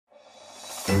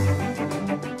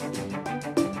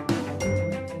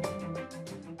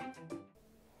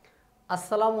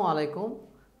আসসালামু আলাইকুম।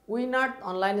 উইনার্ট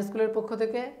অনলাইন স্কুলের পক্ষ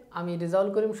থেকে আমি রেজাউল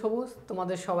করিম সবুজ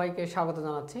তোমাদের সবাইকে স্বাগত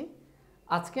জানাচ্ছি।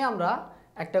 আজকে আমরা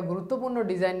একটা গুরুত্বপূর্ণ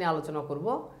ডিজাইন নিয়ে আলোচনা করব,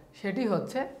 সেটি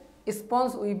হচ্ছে স্পঞ্জ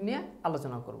উইভ নিয়ে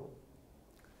আলোচনা করব।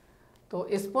 তো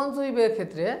স্পঞ্জ উইভের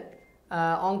ক্ষেত্রে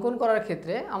অঙ্কন করার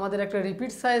ক্ষেত্রে আমাদের একটা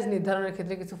রিপিট সাইজ নির্ধারণের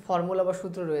ক্ষেত্রে কিছু ফর্মুলা বা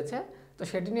সূত্র রয়েছে, তো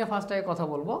সেটি নিয়ে ফার্স্ট আগে কথা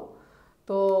বলবো।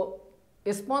 তো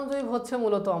স্পঞ্জ উইভ হচ্ছে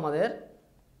মূলত আমাদের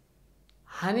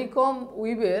হানিকম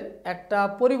উইভের একটা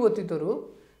পরিবর্তিত রূপ।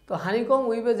 তো হানিকম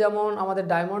উইভে যেমন আমাদের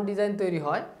ডায়মন্ড ডিজাইন তৈরি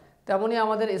হয়, তেমনি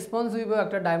আমাদের স্পঞ্জ উইভেও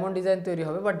একটা ডায়মন্ড ডিজাইন তৈরি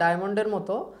হবে, বা ডায়মন্ডের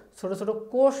মতো ছোট ছোট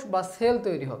কোষ বা সেল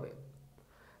তৈরি হবে।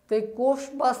 তো এই কোষ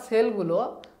বা সেলগুলো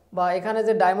বা এখানে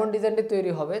যে ডায়মন্ড ডিজাইনটি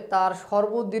তৈরি হবে তার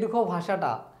সর্বদীর্ঘ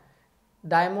ভাষাটা,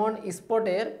 ডায়মন্ড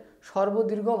স্পটের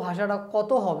সর্বদীর্ঘ ভাষাটা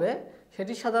কত হবে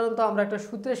সেটি সাধারণত আমরা একটা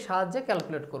সূত্রের সাহায্যে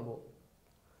ক্যালকুলেট করব।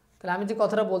 তাহলে আমি যে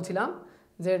কথাটা বলছিলাম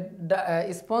যে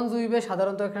স্পঞ্জ উইভে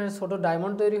সাধারণত এখানে ছোট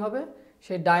ডায়মন্ড তৈরি হবে,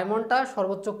 সেই ডায়মন্ডটা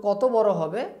সর্বোচ্চ কত বড়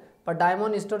হবে বা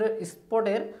ডায়মন্ড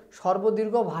স্পটের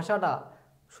সর্বদীর্ঘ ভাষাটা,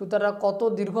 সুতাটা কত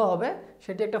দীর্ঘ হবে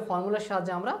সেটি একটা ফর্মুলার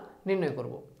সাহায্যে আমরা নির্ণয়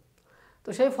করব। তো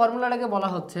সেই ফর্মুলাটাকে বলা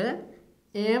হচ্ছে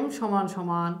m সমান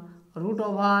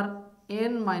 √n-1।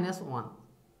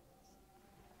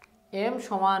 m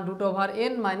সমান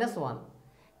 √n-1।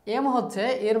 m হচ্ছে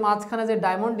এর মাঝখানে যে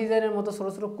ডায়মন্ড ডিজাইনের মতো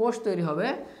ছোটো ছোটো কোষ তৈরি হবে,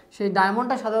 সেই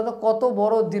ডায়মন্ডটা সাধারণত কত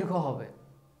বড় দীর্ঘ হবে।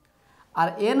 আর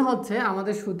n হচ্ছে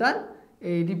আমাদের সুতার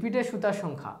এই রিপিটের সুতার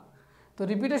সংখ্যা। তো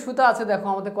রিপিটের সুতা আছে দেখো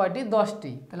আমাদের কয়টি,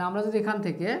 10টি। তাহলে আমরা যদি এখান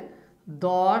থেকে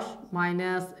 10 -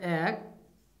 1,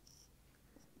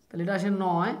 তাহলে এটা আসে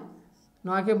 9,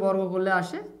 9কে বর্গ করলে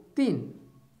আসে 3।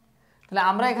 তাহলে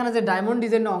আমরা এখানে যে ডায়মন্ড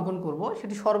ডিজাইনটা অঙ্কন করব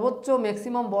সেটি সর্বোচ্চ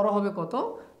ম্যাক্সিমাম বড় হবে কত,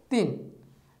 3।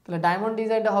 তাহলে ডায়মন্ড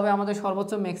ডিজাইনটা হবে আমাদের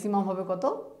সর্বোচ্চ ম্যাক্সিমাম হবে কত,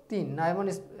 3।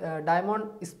 ডায়মন্ড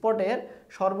স্পটের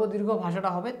সর্বদীর্ঘ ভাষাটা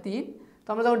হবে 3। তো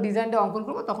আমরা যখন ডিজাইনটা অঙ্কন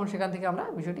করব তখন সেখান থেকে আমরা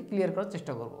বিষয়টি ক্লিয়ার করার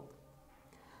চেষ্টা করব।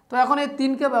 তো এখন এই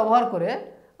 3কে ব্যবহার করে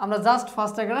আমরা জাস্ট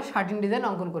ফার্স্ট একটা শার্টিন ডিজাইন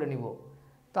অঙ্কন করে নিব।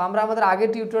 তো আমরা আমাদের আগের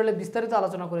টিউটোরিয়ালে বিস্তারিত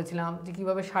আলোচনা করেছিলাম যে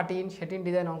কীভাবে শার্টিন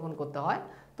ডিজাইন অঙ্কন করতে হয়।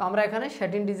 তো আমরা এখানে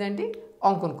শার্টিন ডিজাইনটি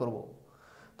অঙ্কন করব।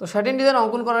 তো শার্টিন ডিজাইন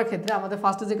অঙ্কন করার ক্ষেত্রে আমাদের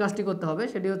ফার্স্টে যে কাজটি করতে হবে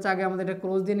সেটি হচ্ছে আগে আমাদের একটা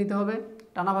ক্রস দিয়ে নিতে হবে,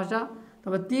 টানা ভাষা।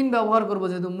 তবে 3 ব্যবহার করব,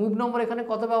 যেহেতু মুভ নম্বর এখানে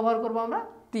কত ব্যবহার করব আমরা,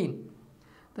 3।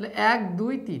 তাহলে 1 2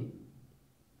 3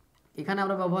 এখানে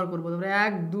আমরা ব্যবহার করব। তারপরে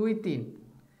 1 2 3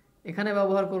 এখানে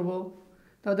ব্যবহার করব।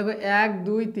 তারপর দেখো 1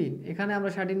 2 3 এখানে আমরা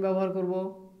শার্টিন ব্যবহার করব।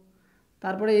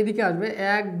 তারপরে এইদিকে আসবে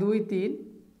 1 2 3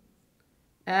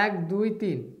 1 2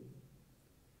 3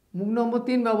 মুভ নম্বর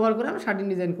 3 ব্যবহার করে আমরা শার্টিন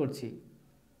ডিজাইন করছি।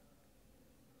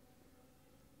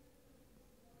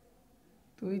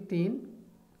 2 3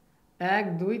 1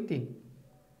 2 3।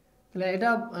 তাহলে এটা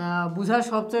বোঝার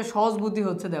সবচেয়ে সহজ বুদ্ধি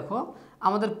হচ্ছে, দেখো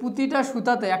আমাদের প্রতিটা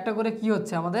সুতাতে একটা করে কি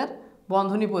হচ্ছে, আমাদের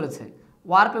বন্ধনী পড়েছে।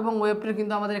 ওয়ার্প এবং ওয়েভটের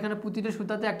কিন্তু আমাদের এখানে প্রতিটা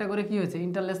সুতাতে একটা করে কি হয়েছে,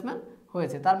 ইন্টারলেসমেন্ট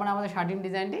হয়েছে। তার মানে আমাদের শার্টিন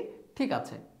ডিজাইনটি ঠিক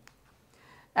আছে।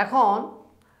 এখন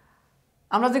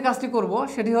আমরা যে কাজটি করব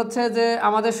সেটি হচ্ছে যে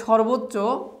আমাদের সর্বোচ্চ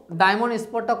ডায়মন্ড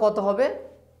স্পটটা কত হবে,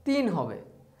 3 হবে।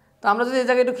 তো আমরা যদি এই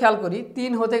জায়গায় একটু খেয়াল করি,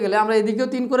 3 হতে গেলে আমরা এদিকেও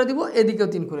 3 করে দিব, এদিকেও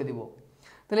 3 করে দিব।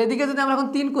 তাহলে এদিকে যদি আমরা এখন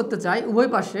 3 করতে চাই উভয়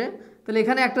পাশে, তাহলে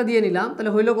এখানে একটা দিয়ে নিলাম,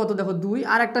 তাহলে হইলো কত দেখো 2,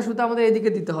 আর একটা সুতা আমাদের এদিকে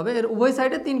দিতে হবে, এর উভয়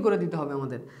সাইডে 3 করে দিতে হবে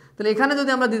আমাদের। তাহলে এখানে যদি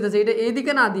আমরা দিতে চাই, এটা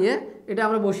এইদিকে না দিয়ে এটা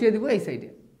আমরা বসিয়ে দিব এই সাইডে।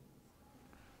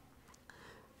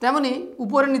 তেমনি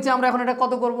উপরে নিচে আমরা এখন এটা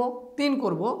কত করব, 3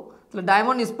 করব। তাহলে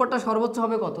ডায়মন্ড স্পটটা সর্বোচ্চ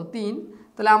হবে কত, 3।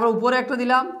 তাহলে আমরা উপরে একটা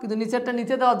দিলাম, কিন্তু নিচেরটা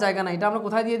নিচে দেওয়ার জায়গা নাই, এটা আমরা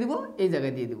কোথায় দিয়ে দিব, এই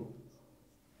জায়গায় দিয়ে দিব।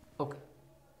 ওকে।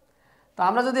 তো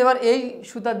আমরা যদি এবার এই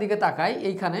সুতার দিকে তাকাই,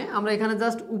 এইখানে আমরা এখানে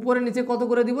জাস্ট উপরে নিচে কত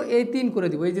করে দিব, এই 3 করে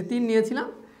দিব। এই যে 3 নিয়েছিলাম,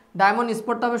 ডায়মন্ড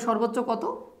স্পটটা হবে সর্বোচ্চ কত,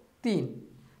 3।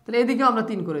 তাহলে এদিকেও আমরা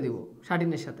 3 করে দিব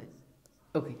শার্টিনের সাথে।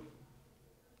 ওকে।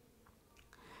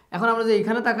 এখন আমরা যে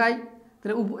এইখানে তাকাই,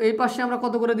 তাহলে এই পাশে আমরা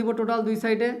কত করে দিব, টোটাল 2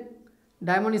 সাইডে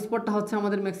ডায়মন্ড স্পটটা হচ্ছে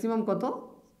আমাদের ম্যাক্সিমাম কত,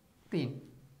 3।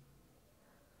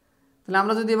 তাহলে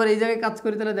আমরা যদি এবার এই জায়গায় কাজ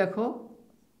করি, তাহলে দেখো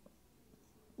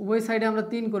উভয় সাইডে আমরা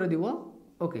 3 করে দিব।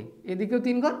 ওকে, এদিকেও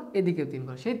 3 ঘর, এদিকেও 3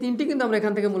 ঘর, সেই 3টি কিন্তু আমরা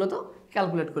এখান থেকে মূলত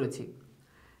ক্যালকুলেট করেছি।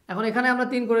 এখন এখানে আমরা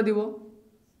 3 করে দিব।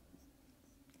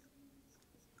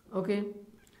 ওকে,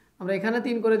 আমরা এখানে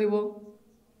 3 করে দিব,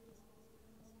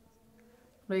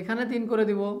 আমরা এখানে 3 করে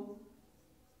দিব,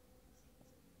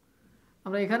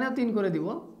 আমরা এখানেও 3 করে দিব।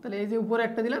 তাহলে এই যে উপরে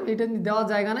একটা দিলাম, এটা দেওয়ার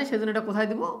জায়গা নেই, সেজন্য এটা কোথায়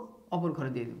দিব, অপর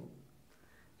ঘরে দিয়ে দিব।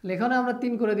 তাহলে এখানে আমরা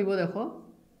 3 করে দিব, দেখো।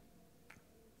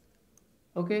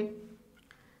 ওকে,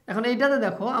 এখন এইটাতে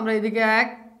দেখো আমরা এইদিকে 1,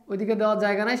 ওইদিকে দেওয়ার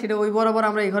জায়গা নাই, সেটা ওই বরাবর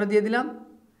আমরা এই ঘরে দিয়ে দিলাম,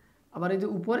 আবার এই যে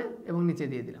উপরে এবং নিচে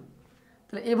দিয়ে দিলাম।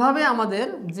 তাহলে এভাবে আমাদের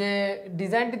যে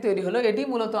ডিজাইনটি তৈরি হলো এটি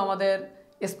মূলত আমাদের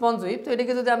স্পঞ্জ উইপ। তো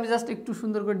এটাকে যদি আমি জাস্ট একটু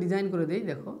সুন্দর করে ডিজাইন করে দিই,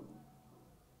 দেখো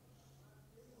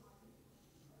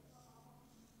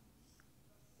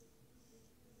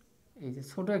এই যে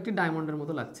ছোট একটি ডায়মন্ডের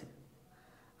মতো লাগছে।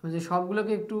 আমি যে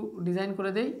সবগুলোকে একটু ডিজাইন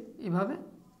করে দেই এইভাবে,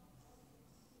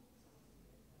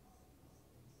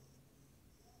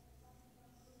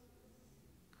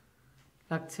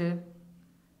 লাগছে।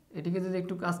 এটিকে যদি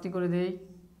একটু কাজটি করে দেই,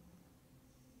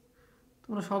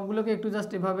 তোমরা সবগুলোকে একটু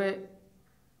জাস্ট এভাবে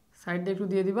সাইড দিয়ে একটু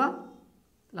দিয়ে দিবা,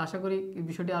 তাহলে আশা করি এই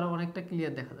বিষয়টি আরও অনেকটা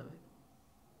ক্লিয়ার দেখা যাবে।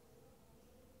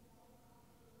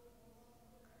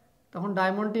 তখন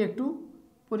ডায়মন্ডটি একটু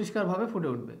পরিষ্কারভাবে ফুটে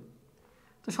উঠবে।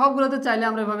 তো সবগুলোতে চাইলে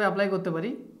আমরা এভাবে অ্যাপ্লাই করতে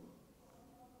পারি।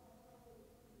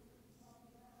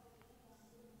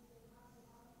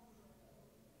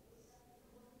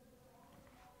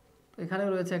 তো এখানে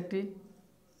রয়েছে একটি,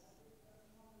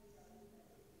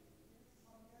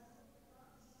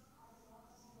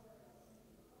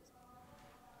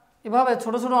 এভাবে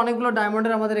ছোট ছোট অনেকগুলো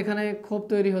ডায়মন্ডের আমাদের এখানে খোপ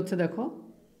তৈরি হচ্ছে, দেখো।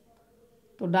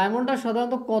 তো ডায়মন্ডটা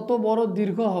সাধারণত কত বড়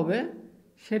দীর্ঘ হবে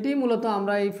সেটি মূলত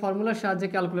আমরা এই ফর্মুলার সাহায্যে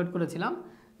ক্যালকুলেট করেছিলাম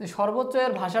যে সর্বোচ্চ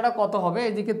এর ভাষাটা কত হবে,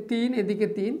 এদিকে 3 এদিকে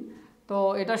 3, তো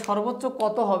এটা সর্বোচ্চ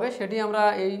কত হবে সেটি আমরা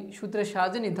এই সূত্রের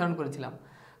সাহায্যে নির্ধারণ করেছিলাম।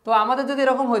 তো আমাদের যদি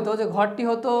এরকম হতো যে ঘরটি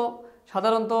হতো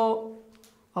সাধারণত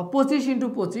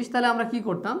 25x25, তাহলে আমরা কি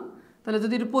করতাম, তাহলে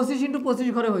যদি 25x25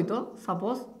 ঘরে হইতো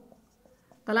সাপোজ,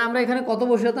 তাহলে আমরা এখানে কত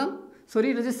বসাতাম, সরি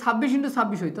এটা যে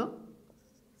 26x26 হইতো,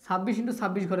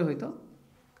 26x26 ঘরে হইতো,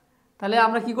 তাহলে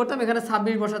আমরা কি করতাম এখানে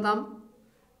 26 বসাতাম,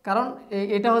 কারণ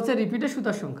এটা হচ্ছে রিপিটের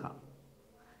সুতার সংখ্যা।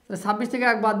 তাহলে 26 থেকে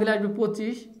 1 বাদ দিলে আসবে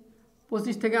 25,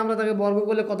 25 থেকে আমরা তাকে বর্গ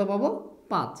করলে কত পাবো,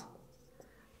 5।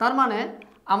 তার মানে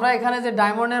আমরা এখানে যে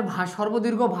ডায়মন্ডের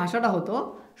সর্বদীর্ঘ ভাষাটা হতো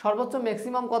সর্বোচ্চ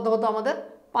ম্যাক্সিমাম কত হতো, আমাদের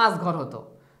 5 ঘর হতো।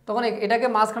 তখন এটাকে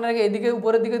মাঝখানে রেখে এদিকে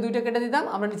উপরের দিকে 2টা কেটে দিতাম,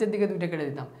 আমরা নিচের দিকে 2টা কেটে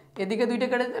দিতাম, এদিকে 2টা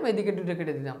কেটে দিতাম, এদিকে 2টা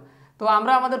কেটে দিতাম। তো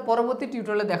আমরা আমাদের পরবর্তী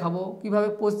টিউটোরিয়ালে দেখাবো কীভাবে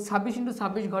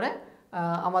 26x26 ঘরে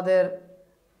আমাদের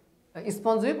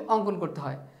স্পঞ্জ উইপ অঙ্কন করতে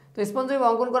হয়। তো স্পঞ্জ উইপ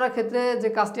অঙ্কন করার ক্ষেত্রে যে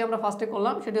কাজটি আমরা ফার্স্টে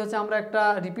করলাম সেটি হচ্ছে আমরা একটা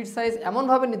রিপিট সাইজ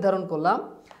এমনভাবে নির্ধারণ করলাম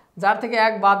যার থেকে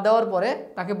 1 বাদ দেওয়ার পরে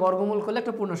তাকে বর্গমূল করলে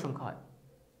একটা পূর্ণ সংখ্যা হয়।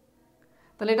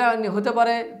 তাহলে এটা হতে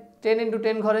পারে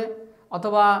 10x10 ঘরে,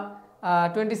 অথবা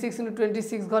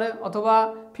 26x26 ঘরে, অথবা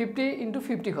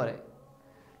 50x50 ঘরে।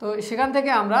 তো সেখান থেকে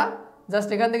আমরা জাস্ট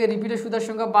এখান থেকে রিপিটের সুতার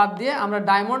সংখ্যা বাদ দিয়ে আমরা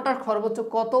ডায়মন্ডটার সর্বোচ্চ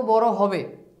কত বড় হবে,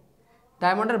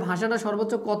 ডায়মন্ডের ভাষাটা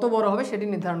সর্বোচ্চ কত বড় হবে সেটি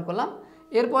নির্ধারণ করলাম।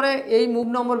 এরপরে এই মুভ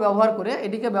নম্বর ব্যবহার করে,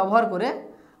 এটিকে ব্যবহার করে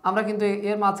আমরা কিন্তু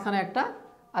এর মাঝখানে একটা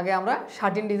আগে আমরা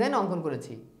শাটিন ডিজাইন অঙ্কন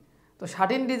করেছি। তো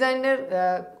শাটিন ডিজাইনের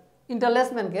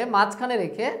ইন্টারলেসমেন্টকে মাঝখানে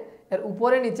রেখে এর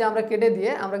উপরে নিচে আমরা কেটে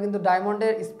দিয়ে আমরা কিন্তু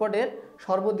ডায়মন্ডের স্পটের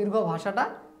সর্বদীর্ঘ ভাষাটা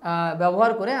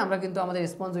ব্যবহার করে আমরা কিন্তু আমাদের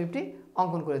স্পঞ্জ উইপটি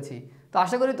অঙ্কন করেছি। তো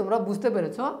আশা করি তোমরা বুঝতে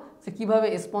পেরেছো যে কীভাবে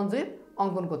স্পঞ্জ উইপ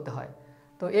অঙ্কন করতে হয়।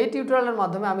 তো এই টিউটোরিয়ালের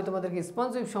মাধ্যমে আমি তোমাদেরকে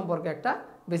স্পঞ্জ উইপ সম্পর্কে একটা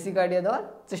বেসিক আইডিয়া দেওয়ার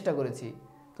চেষ্টা করেছি।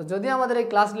 তো যদি আমাদের এই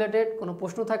ক্লাস রিলেটেড কোনো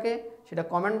প্রশ্ন থাকে সেটা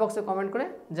কমেন্ট বক্সে কমেন্ট করে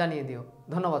জানিয়ে দিও।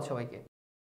 ধন্যবাদ সবাইকে।